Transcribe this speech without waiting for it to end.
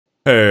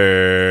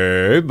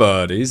Hey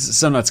buddies,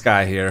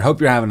 SomeNutzGuy here. Hope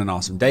you're having an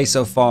awesome day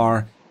so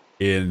far.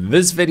 In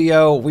this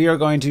video, we are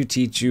going to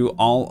teach you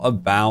all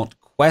about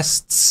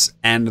quests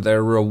and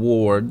their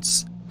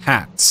rewards,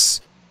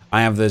 hats.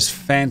 I have this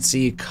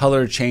fancy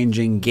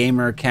color-changing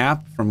gamer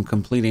cap from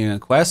completing a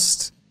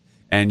quest,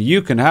 and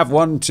you can have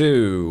one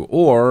too,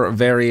 or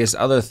various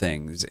other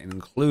things,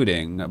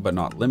 including, but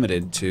not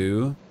limited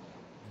to,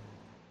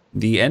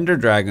 the Ender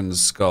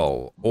Dragon's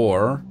skull,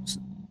 or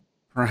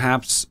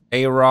perhaps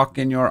a rock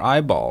in your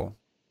eyeball.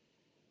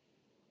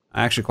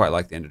 I actually quite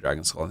like the Ender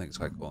Dragon skull. I think it's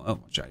quite cool. Oh,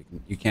 watch out.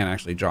 You can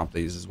actually drop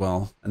these as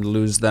well and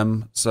lose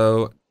them.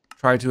 So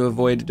try to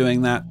avoid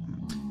doing that.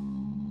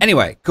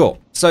 Anyway, cool.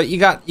 So you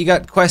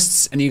got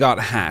quests and you got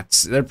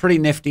hats. They're pretty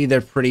nifty.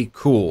 They're pretty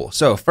cool.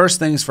 So first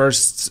things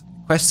first,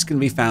 quests can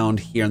be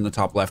found here in the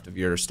top left of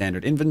your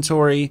standard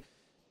inventory.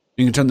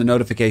 You can turn the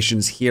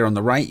notifications here on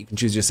the right. You can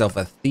choose yourself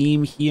a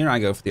theme here. I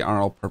go for the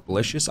RL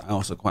Purplicious. I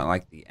also quite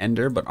like the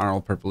Ender, but RL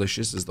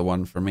Purplicious is the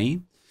one for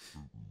me.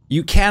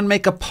 You can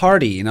make a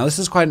party. Now, this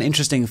is quite an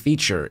interesting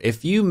feature.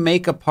 If you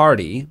make a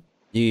party,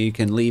 you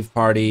can leave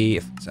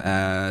party.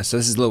 So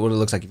this is what it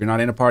looks like. If you're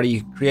not in a party,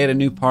 you can create a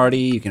new party.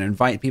 You can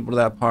invite people to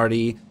that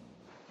party.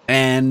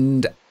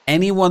 And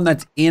anyone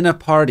that's in a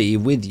party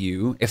with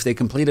you, if they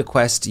complete a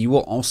quest, you will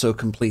also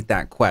complete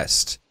that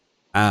quest.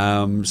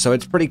 So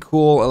it's pretty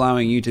cool,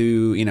 allowing you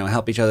to,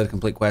 help each other to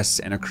complete quests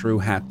and accrue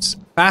hats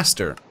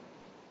faster.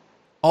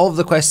 All of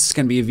the quests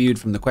can be viewed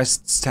from the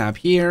quests tab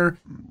here.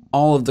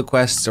 All of the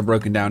quests are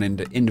broken down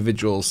into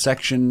individual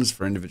sections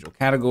for individual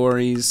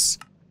categories.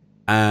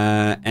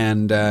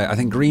 I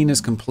think green is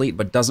complete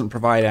but doesn't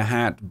provide a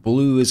hat.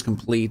 Blue is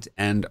complete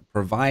and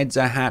provides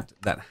a hat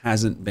that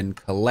hasn't been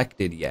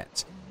collected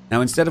yet. Now,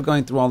 instead of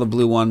going through all the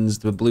blue ones,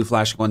 the blue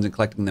flashing ones, and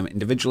collecting them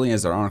individually,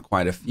 as there are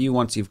quite a few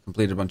once you've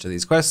completed a bunch of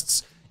these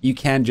quests, you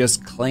can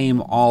just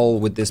claim all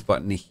with this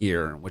button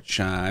here, which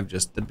I've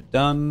just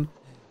done.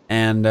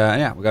 And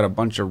yeah, we got a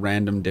bunch of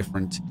random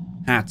different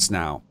hats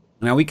now.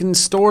 Now, we can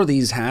store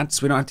these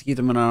hats. We don't have to keep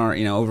them in our,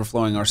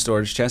 overflowing our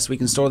storage chest. We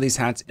can store these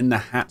hats in the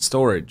hat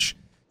storage.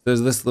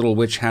 There's this little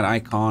witch hat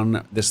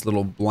icon, this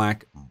little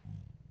black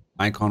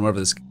icon,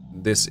 whatever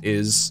this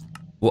is,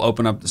 will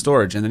open up the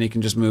storage, and then you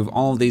can just move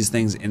all of these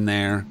things in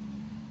there,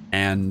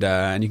 and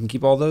you can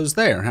keep all those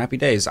there. Happy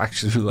days. I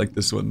actually really like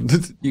this one.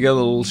 You got a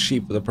little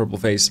sheep with a purple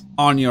face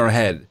on your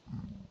head.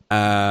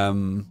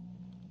 Yeah,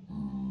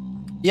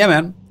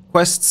 man.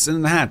 Quests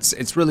and hats.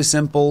 It's really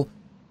simple,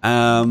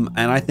 and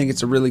I think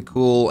it's a really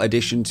cool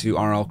addition to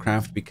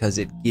RLCraft because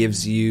it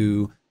gives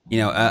you,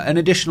 an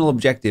additional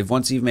objective.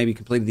 Once you've maybe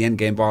completed the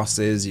endgame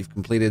bosses, you've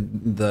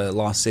completed the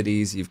lost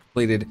cities, you've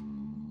completed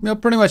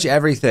pretty much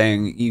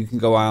everything, you can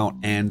go out,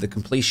 and the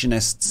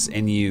completionists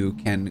in you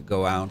can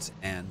go out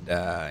and,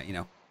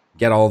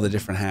 get all the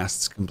different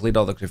hats, complete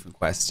all the different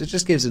quests. It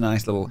just gives a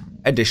nice little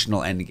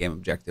additional end game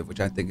objective, which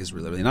I think is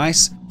really, really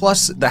nice.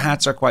 Plus, the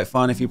hats are quite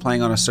fun. If you're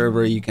playing on a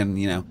server, you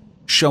can,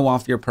 show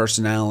off your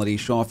personality,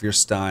 show off your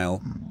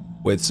style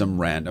with some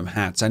random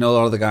hats. I know a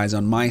lot of the guys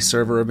on my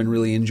server have been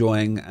really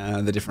enjoying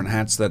the different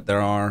hats that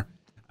there are.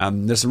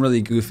 There's some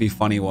really goofy,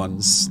 funny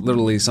ones.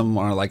 Literally, some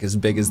are like as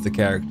big as the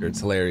character. It's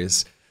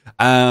hilarious.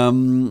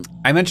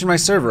 I mentioned my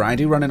server. I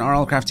do run an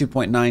RLCraft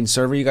 2.9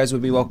 server. You guys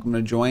would be welcome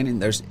to join.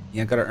 And there's,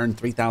 you got to earn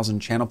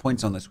 3,000 channel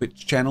points on the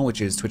Twitch channel, which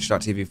is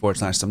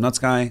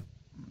twitch.tv/SomeNutzGuy.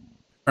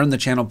 Earn the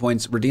channel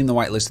points, redeem the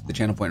whitelist of the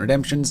channel point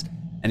redemptions,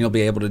 and you'll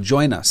be able to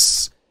join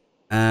us.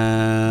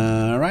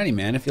 Alrighty,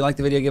 man. If you liked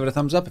the video, give it a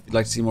thumbs up. If you'd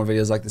like to see more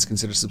videos like this,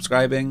 consider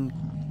subscribing.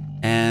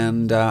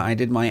 And I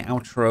did my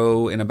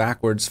outro in a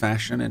backwards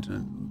fashion. It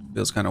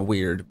feels kind of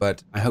weird,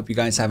 but I hope you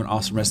guys have an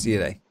awesome rest of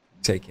your day.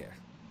 Take care.